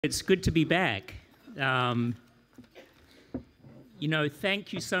It's good to be back. You know,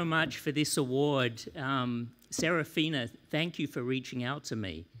 thank you so much for this award. Serafina, thank you for reaching out to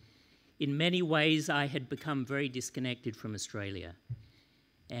me. In many ways, I had become very disconnected from Australia.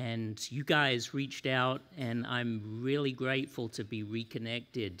 And you guys reached out, and I'm really grateful to be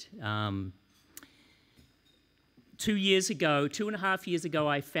reconnected. 2 years ago, 2.5 years ago,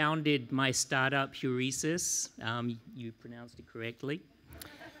 I founded my startup, Heuresis. You pronounced it correctly.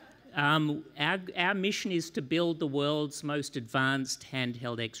 Our mission is to build the world's most advanced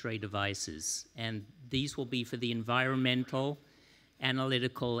handheld X-ray devices, and these will be for the environmental,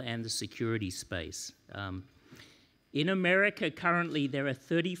 analytical, and the security space. In America, currently, there are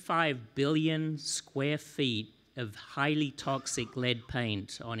 35 billion square feet of highly toxic lead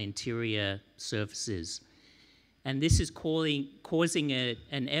paint on interior surfaces. And this is causing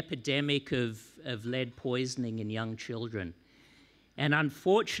an epidemic of lead poisoning in young children. And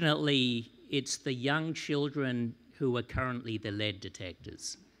unfortunately, it's the young children who are currently the lead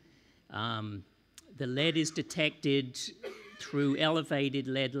detectors. The lead is detected through elevated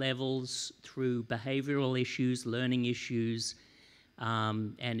lead levels, through behavioral issues, learning issues,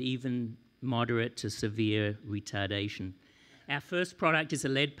 and even moderate to severe retardation. Our first product is a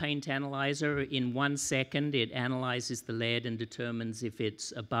lead paint analyzer. In 1 second, it analyzes the lead and determines if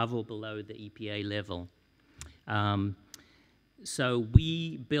it's above or below the EPA level. So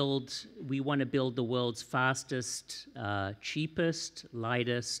we want to build the world's fastest, cheapest,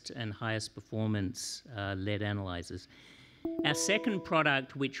 lightest, and highest performance lead analyzers. Our second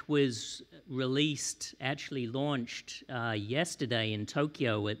product, which was released, actually launched yesterday in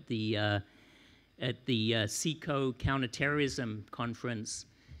Tokyo at the CICO Counterterrorism Conference,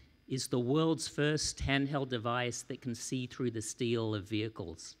 is the world's first handheld device that can see through the steel of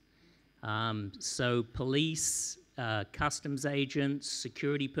vehicles. So police, customs agents,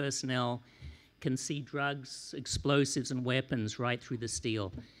 security personnel can see drugs, explosives, and weapons right through the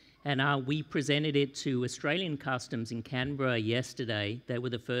steel. And we presented it to Australian Customs in Canberra yesterday. They were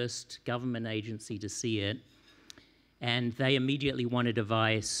the first government agency to see it. And they immediately want a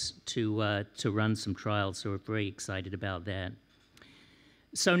device to run some trials, so we're very excited about that.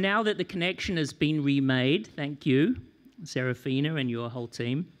 So now that the connection has been remade, thank you, Serafina and your whole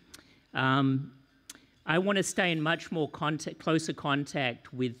team, I want to stay in much more closer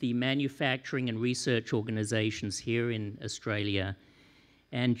contact with the manufacturing and research organizations here in Australia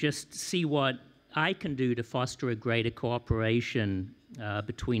and just see what I can do to foster a greater cooperation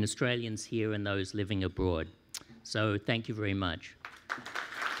between Australians here and those living abroad. So thank you very much.